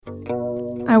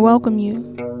I welcome you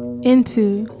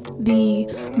into the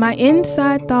My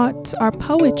Inside Thoughts Are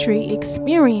Poetry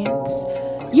experience.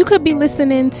 You could be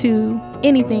listening to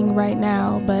anything right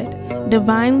now, but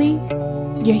divinely,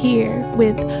 you're here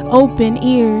with open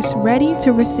ears ready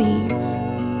to receive.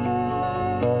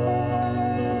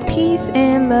 Peace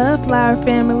and love, Flower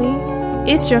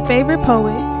Family. It's your favorite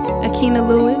poet, Akina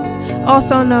Lewis,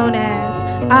 also known as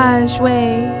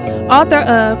Ajwe, author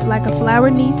of Like a Flower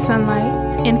Needs Sunlight,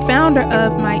 and founder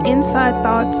of My Inside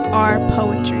Thoughts Are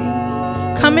Poetry.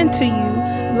 Coming to you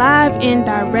live and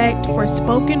direct for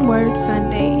Spoken Word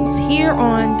Sundays here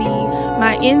on the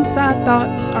My Inside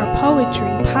Thoughts Are Poetry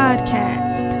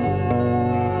podcast.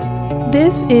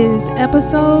 This is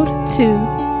episode 2.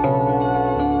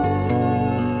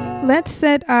 Let's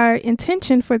set our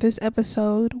intention for this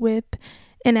episode with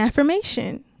an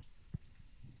affirmation.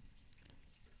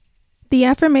 The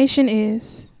affirmation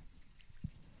is,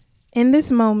 in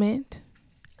this moment,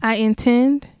 I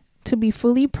intend to be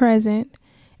fully present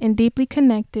and deeply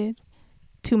connected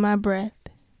to my breath.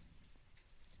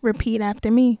 Repeat after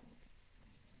me.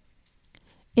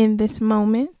 In this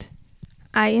moment,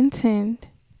 I intend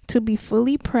to be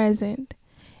fully present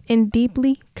and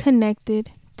deeply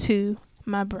connected to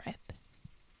my breath.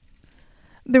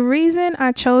 The reason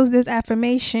I chose this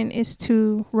affirmation is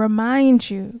to remind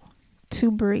you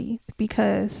to breathe,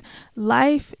 because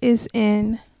life is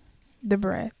in the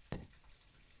breath.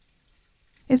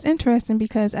 It's interesting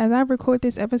because as I record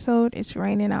this episode, it's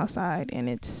raining outside and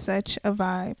it's such a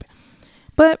vibe.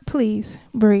 But please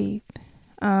breathe.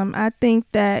 I think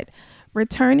that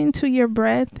returning to your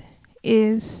breath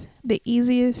is the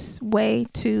easiest way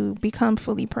to become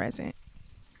fully present.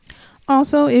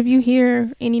 Also, if you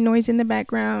hear any noise in the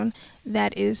background,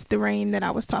 that is the rain that I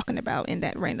was talking about in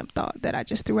that random thought that I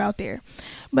just threw out there.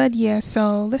 But yeah,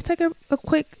 so let's take a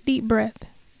quick deep breath.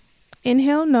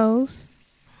 Inhale nose.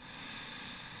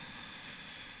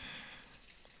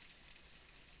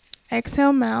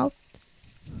 Exhale mouth.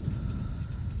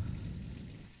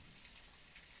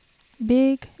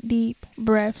 Big, deep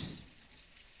breaths.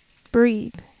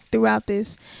 Breathe throughout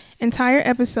this entire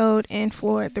episode and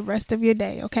for the rest of your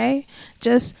day, okay?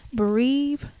 Just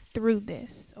breathe through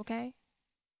this, okay?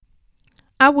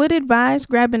 I would advise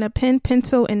grabbing a pen,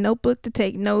 pencil, and notebook to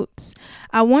take notes.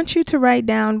 I want you to write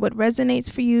down what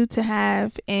resonates for you to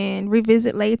have and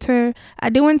revisit later. I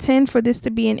do intend for this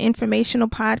to be an informational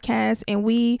podcast, and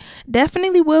we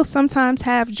definitely will sometimes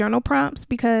have journal prompts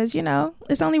because, you know,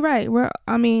 it's only right.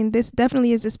 This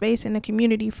definitely is a space in the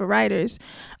community for writers,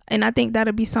 and I think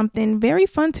that'll be something very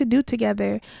fun to do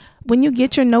together. When you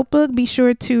get your notebook, be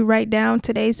sure to write down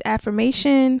today's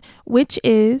affirmation, which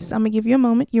is, I'm going to give you a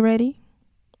moment. You ready?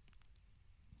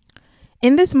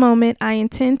 In this moment, I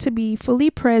intend to be fully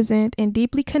present and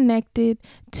deeply connected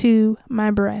to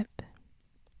my breath.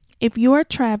 If you are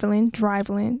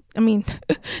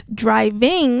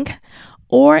driving,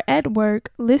 or at work,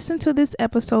 listen to this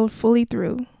episode fully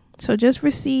through. So just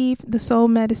receive the soul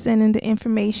medicine and the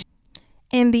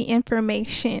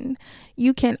information.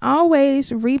 You can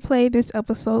always replay this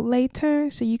episode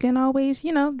later, so you can always,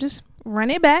 just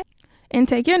run it back and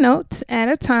take your notes at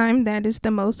a time that is the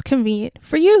most convenient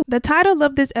for you. The title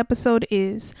of this episode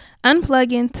is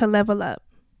Unplugging to Level Up.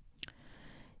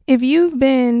 If you've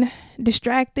been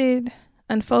distracted,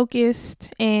 unfocused,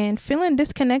 and feeling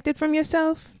disconnected from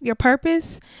yourself, your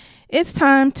purpose, it's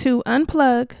time to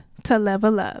unplug to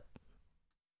level up.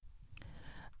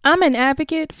 I'm an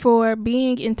advocate for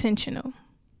being intentional.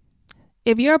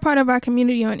 If you're a part of our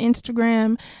community on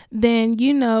Instagram, then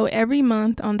you know every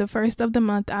month on the first of the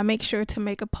month, I make sure to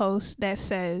make a post that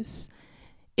says,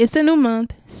 it's a new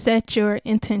month, set your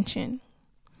intention.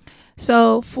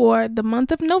 So for the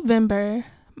month of November,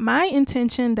 my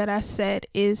intention that I set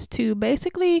is to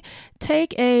basically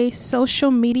take a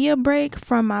social media break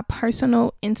from my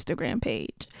personal Instagram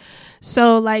page.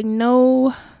 So like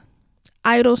no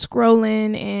idle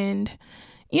scrolling and,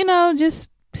 just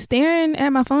staring at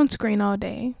my phone screen all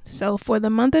day. So for the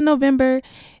month of November,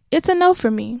 it's a no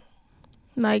for me.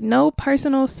 Like no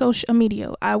personal social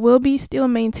media. I will be still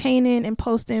maintaining and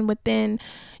posting within,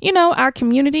 our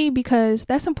community because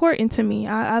that's important to me.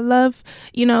 I love,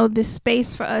 this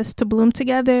space for us to bloom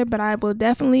together, but I will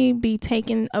definitely be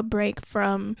taking a break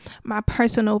from my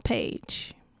personal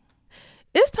page.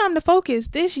 It's time to focus.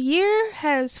 This year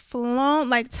has flown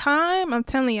like time. I'm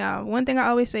telling y'all, one thing I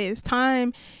always say is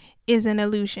time is an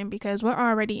illusion because we're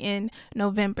already in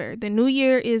November. The new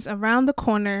year is around the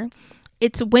corner.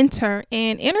 It's winter,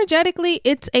 and energetically,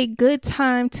 it's a good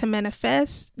time to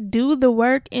manifest, do the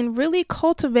work, and really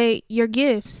cultivate your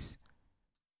gifts.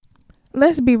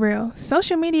 Let's be real.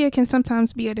 Social media can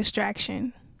sometimes be a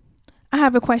distraction. I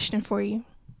have a question for you.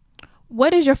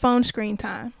 What is your phone screen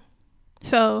time?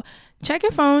 So check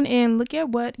your phone and look at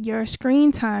what your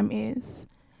screen time is.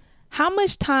 How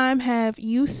much time have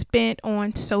you spent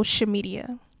on social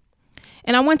media?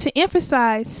 And I want to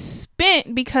emphasize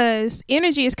spent because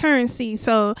energy is currency.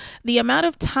 So the amount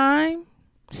of time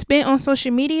spent on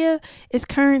social media is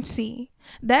currency.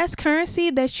 That's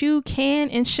currency that you can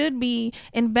and should be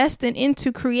investing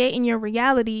into creating your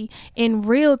reality in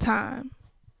real time.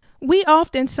 We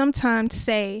often sometimes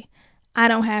say, I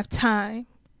don't have time,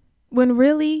 when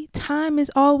really time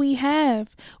is all we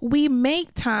have. We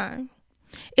make time.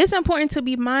 It's important to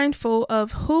be mindful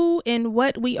of who and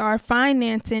what we are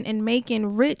financing and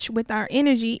making rich with our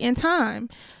energy and time,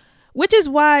 which is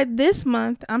why this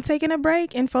month I'm taking a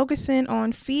break and focusing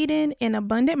on feeding an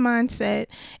abundant mindset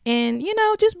and,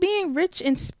 just being rich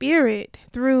in spirit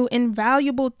through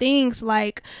invaluable things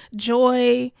like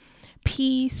joy,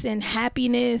 peace, and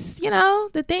happiness,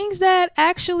 the things that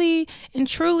actually and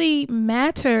truly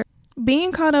matter.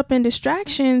 Being caught up in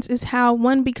distractions is how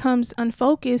one becomes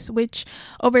unfocused, which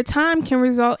over time can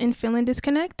result in feeling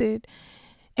disconnected.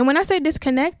 And when I say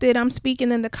disconnected, I'm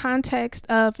speaking in the context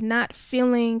of not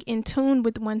feeling in tune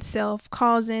with oneself,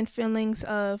 causing feelings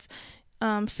of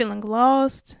feeling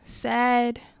lost,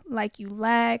 sad, like you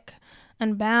lack,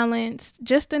 unbalanced,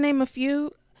 just to name a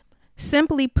few.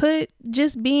 Simply put,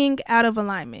 just being out of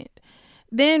alignment.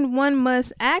 Then one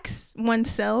must ask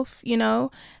oneself,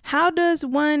 how does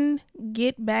one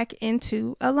get back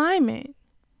into alignment?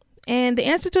 And the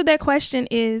answer to that question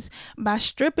is by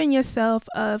stripping yourself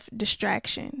of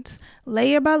distractions,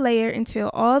 layer by layer, until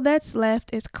all that's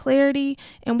left is clarity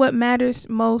and what matters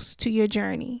most to your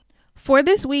journey. For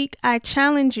this week, I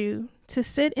challenge you to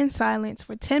sit in silence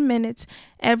for 10 minutes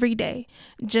every day,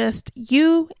 just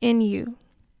you and you.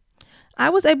 I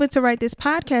was able to write this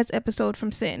podcast episode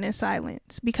from sitting in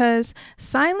silence because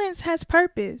silence has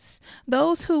purpose.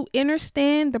 Those who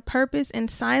understand the purpose in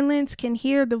silence can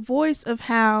hear the voice of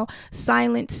how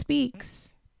silence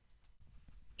speaks.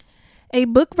 A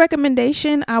book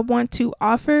recommendation I want to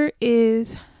offer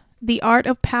is The Art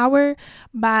of Power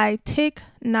by Thich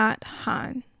Nhat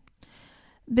Hanh.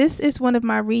 This is one of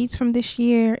my reads from this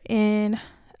year, and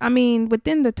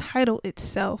within the title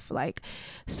itself,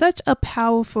 such a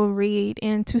powerful read.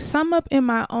 And to sum up in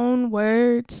my own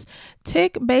words,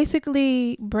 Thich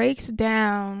basically breaks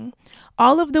down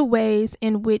all of the ways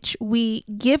in which we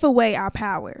give away our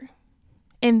power.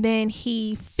 And then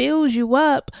he fills you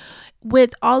up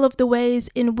with all of the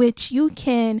ways in which you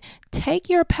can take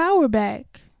your power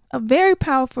back. A very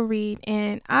powerful read,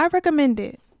 and I recommend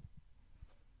it.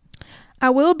 I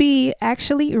will be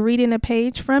actually reading a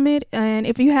page from it, and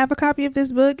if you have a copy of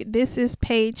this book, this is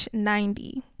page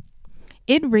 90.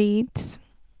 It reads,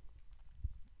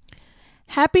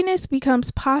 "Happiness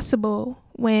becomes possible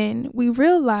when we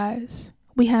realize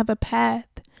we have a path,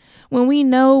 when we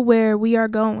know where we are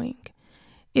going.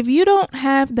 If you don't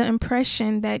have the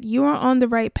impression that you are on the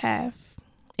right path,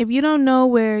 if you don't know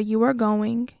where you are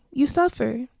going, you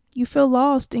suffer, you feel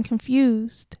lost and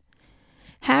confused.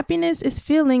 Happiness is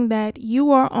feeling that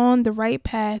you are on the right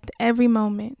path every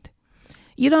moment.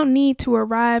 You don't need to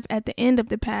arrive at the end of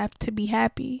the path to be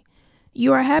happy.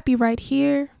 You are happy right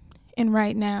here and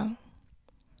right now."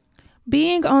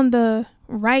 Being on the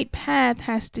right path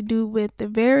has to do with the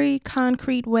very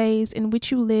concrete ways in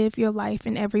which you live your life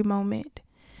in every moment.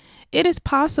 It is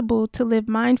possible to live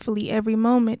mindfully every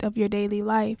moment of your daily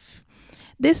life.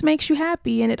 This makes you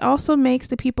happy, and it also makes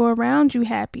the people around you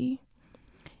happy,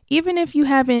 even if you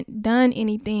haven't done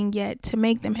anything yet to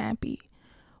make them happy.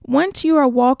 Once you are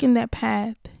walking that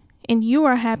path and you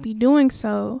are happy doing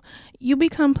so, you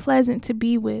become pleasant to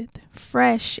be with,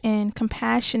 fresh and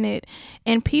compassionate,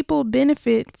 and people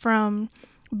benefit from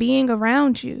being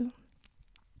around you.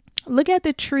 Look at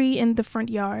the tree in the front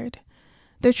yard.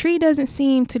 The tree doesn't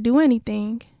seem to do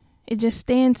anything. It just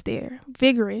stands there,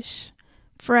 vigorous,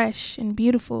 fresh, and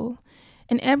beautiful,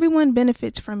 and everyone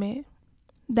benefits from it.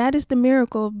 That is the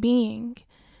miracle of being.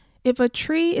 If a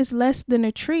tree is less than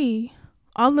a tree,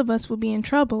 all of us will be in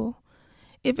trouble.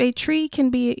 If a tree can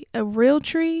be a real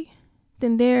tree,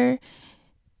 then there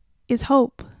is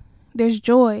hope. There's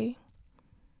joy.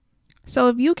 So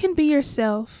if you can be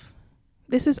yourself,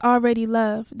 this is already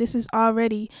love. This is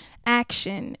already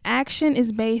action. Action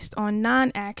is based on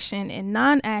non-action, and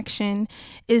non-action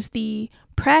is the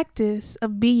practice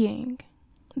of being.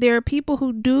 There are people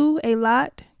who do a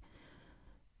lot,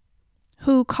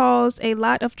 who cause a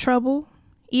lot of trouble,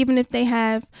 even if they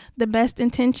have the best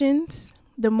intentions.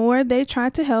 The more they try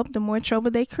to help, the more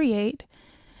trouble they create.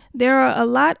 There are a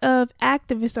lot of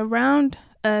activists around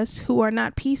us who are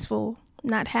not peaceful,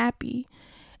 not happy.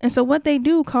 And so what they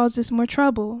do causes more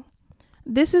trouble.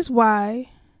 This is why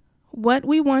what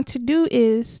we want to do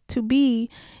is to be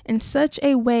in such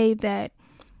a way that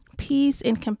peace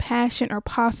and compassion are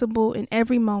possible in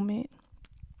every moment.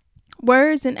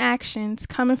 Words and actions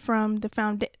coming from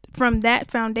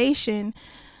that foundation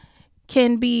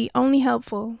can be only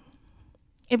helpful.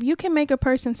 If you can make a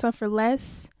person suffer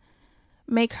less,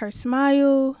 make her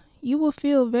smile, you will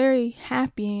feel very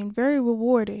happy and very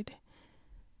rewarded.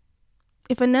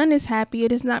 If a nun is happy,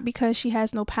 it is not because she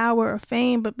has no power or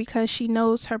fame, but because she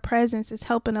knows her presence is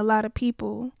helping a lot of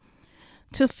people.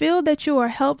 To feel that you are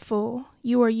helpful,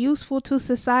 you are useful to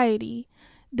society,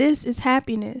 this is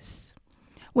happiness.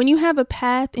 When you have a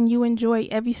path and you enjoy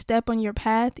every step on your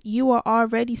path, you are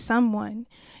already someone.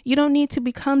 You don't need to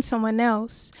become someone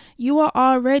else. You are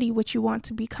already what you want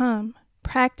to become.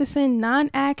 Practicing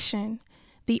non-action,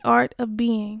 the art of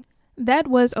being. That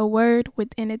was a word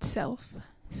within itself.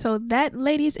 So that,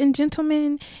 ladies and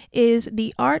gentlemen, is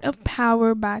The Art of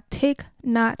Power by Thich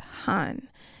Nhat Hanh.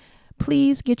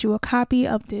 Please get you a copy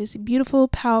of this beautiful,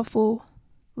 powerful,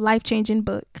 life-changing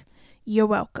book. You're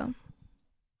welcome.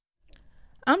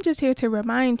 I'm just here to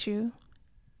remind you,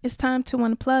 it's time to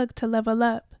unplug to level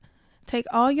up. Take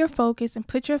all your focus and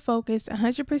put your focus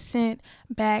 100%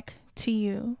 back to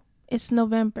you. It's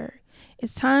November.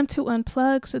 It's time to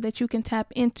unplug so that you can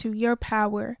tap into your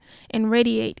power and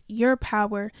radiate your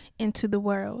power into the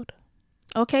world.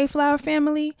 Okay, Flower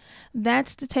Family,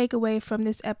 that's the takeaway from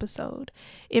this episode.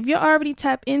 If you're already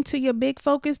tapped into your big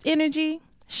focused energy,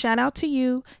 shout out to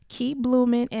you, keep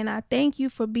blooming, and I thank you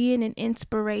for being an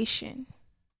inspiration.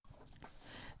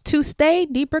 To stay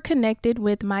deeper connected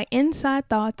with my Inside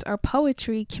Thoughts or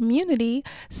Poetry community,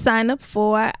 sign up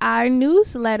for our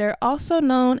newsletter, also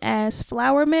known as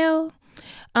Flower Mail.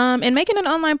 And making an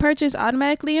online purchase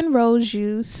automatically enrolls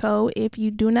you. So if you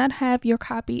do not have your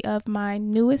copy of my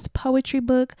newest poetry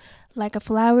book, Like a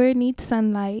Flower Needs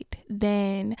Sunlight,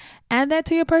 then add that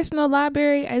to your personal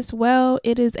library as well.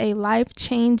 It is a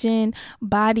life-changing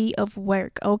body of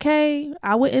work, okay?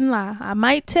 I wouldn't lie. I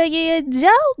might tell you a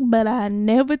joke, but I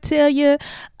never tell you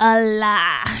a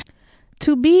lie.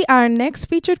 To be our next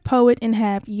featured poet and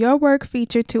have your work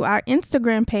featured to our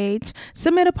Instagram page,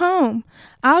 submit a poem.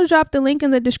 I'll drop the link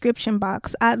in the description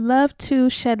box. I'd love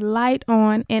to shed light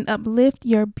on and uplift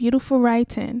your beautiful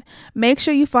writing. Make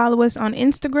sure you follow us on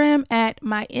Instagram at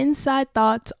My Inside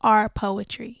Thoughts Are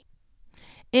Poetry.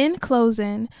 In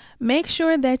closing, make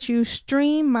sure that you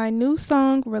stream my new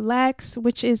song, Relax,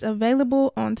 which is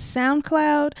available on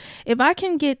SoundCloud. If I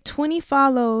can get 20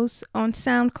 follows on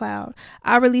SoundCloud,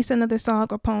 I'll release another song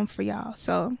or poem for y'all.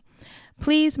 So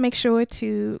please make sure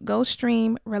to go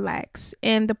stream Relax.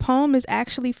 And the poem is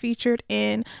actually featured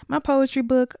in my poetry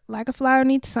book, Like a Flower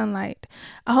Needs Sunlight.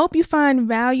 I hope you find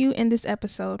value in this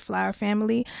episode, Flower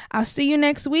Family. I'll see you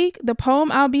next week. The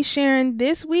poem I'll be sharing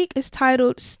this week is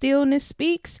titled Stillness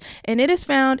Speaks, and it is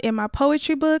found in my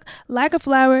poetry book, Like a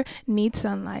Flower Needs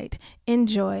Sunlight.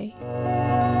 Enjoy.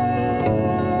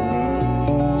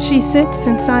 She sits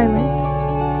in silence,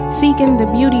 seeking the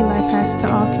beauty life has to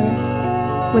offer.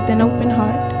 With an open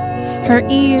heart, her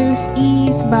ears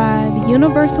eased by the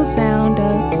universal sound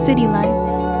of city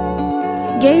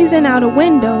life. Gazing out a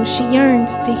window, she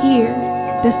yearns to hear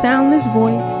the soundless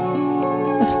voice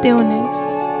of stillness.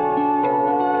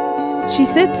 She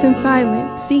sits in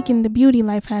silence, seeking the beauty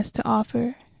life has to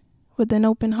offer. With an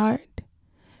open heart,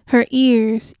 her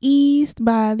ears eased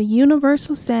by the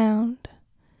universal sound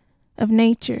of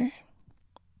nature.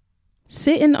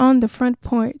 Sitting on the front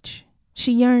porch,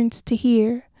 she yearns to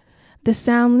hear the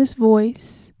soundless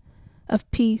voice of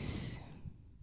peace.